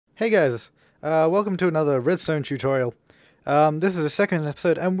Hey guys, welcome to another Redstone tutorial. This is the second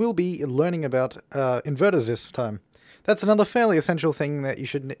episode and we'll be learning about inverters this time. That's another fairly essential thing that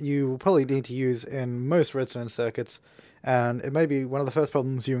you will probably need to use in most Redstone circuits, and it may be one of the first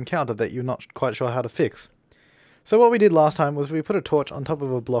problems you encounter that you're not quite sure how to fix. So what we did last time was we put a torch on top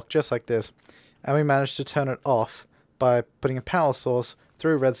of a block just like this, and we managed to turn it off by putting a power source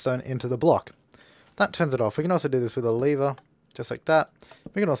through redstone into the block. That turns it off. We can also do this with a lever, just like that.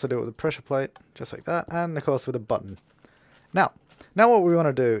 We can also do it with a pressure plate, just like that, and of course with a button. Now what we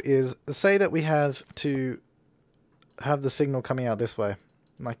want to do is say that we have to have the signal coming out this way,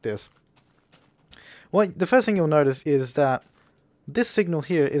 like this. Well, the first thing you'll notice is that this signal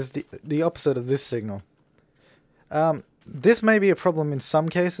here is the opposite of this signal. This may be a problem in some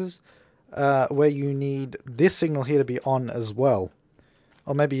cases where you need this signal here to be on as well.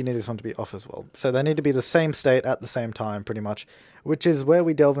 Or maybe you need this one to be off as well. So they need to be the same state at the same time, pretty much. Which is where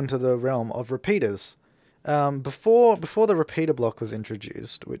we delve into the realm of repeaters. Before the repeater block was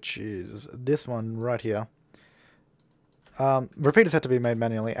introduced, which is this one right here, repeaters had to be made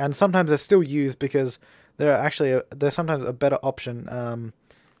manually, and sometimes they're still used because they're sometimes a better option,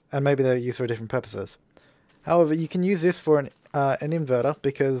 and maybe they're used for different purposes. However, you can use this for an inverter,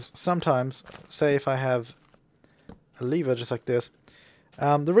 because sometimes, say if I have a lever just like this,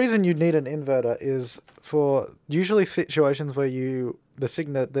 the reason you need an inverter is for usually situations where the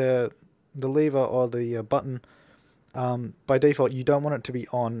lever or the button, by default you don't want it to be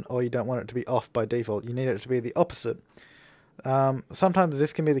on, or you don't want it to be off by default. You need it to be the opposite. Sometimes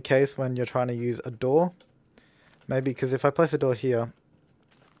this can be the case when you're trying to use a door. Maybe because if I place a door here,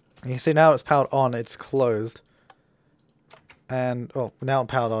 you see now it's powered on, it's closed. And, oh, now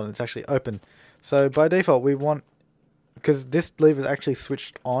it's powered on, it's actually open. So by default we want, because this lever is actually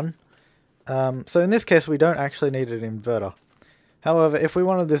switched on. So in this case we don't actually need an inverter. However, if we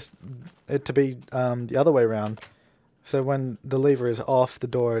wanted it to be the other way around, so when the lever is off, the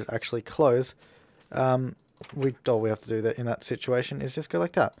door is actually closed, all we have to do that in that situation is just go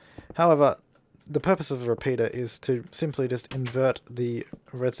like that. However, the purpose of a repeater is to simply just invert the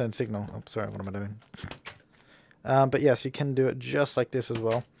redstone signal. Oh, sorry, what am I doing? But yes, you can do it just like this as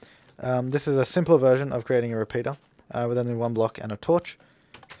well. This is a simpler version of creating a repeater with only one block and a torch.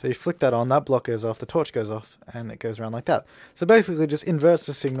 So you flick that on, that block goes off, the torch goes off, and it goes around like that. So basically just inverts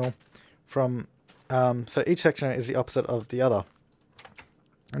the signal from, so each section is the opposite of the other.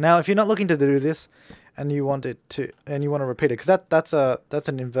 Now if you're not looking to do this, and you want a repeater, because that's an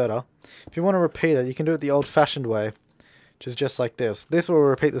inverter. If you want a repeater, you can do it the old-fashioned way, which is just like this. This will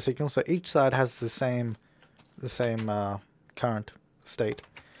repeat the signal, so each side has the same current state.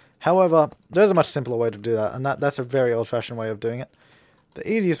 However, there's a much simpler way to do that, and that's a very old-fashioned way of doing it. The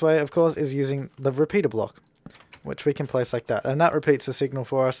easiest way, of course, is using the repeater block, which we can place like that, and that repeats the signal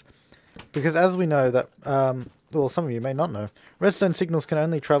for us. Because as we know that, well, some of you may not know, redstone signals can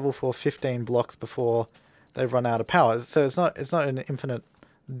only travel for 15 blocks before they run out of power. So it's not an infinite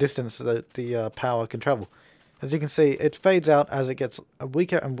distance that the power can travel. As you can see, it fades out as it gets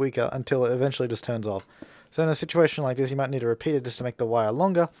weaker and weaker until it eventually just turns off. So in a situation like this, you might need a repeater just to make the wire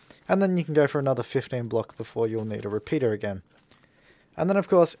longer, and then you can go for another 15 blocks before you'll need a repeater again. And then of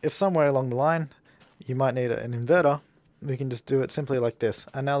course, if somewhere along the line you might need an inverter, we can just do it simply like this,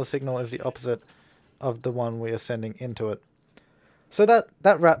 and now the signal is the opposite of the one we are sending into it. So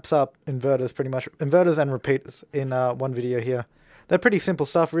that wraps up inverters pretty much. Inverters and repeaters in one video here. They're pretty simple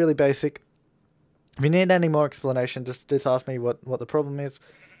stuff, really basic. If you need any more explanation, just ask me what the problem is,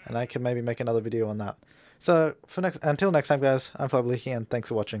 and I can maybe make another video on that. So until next time guys, I'm Flabliki, and thanks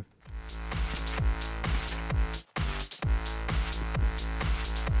for watching.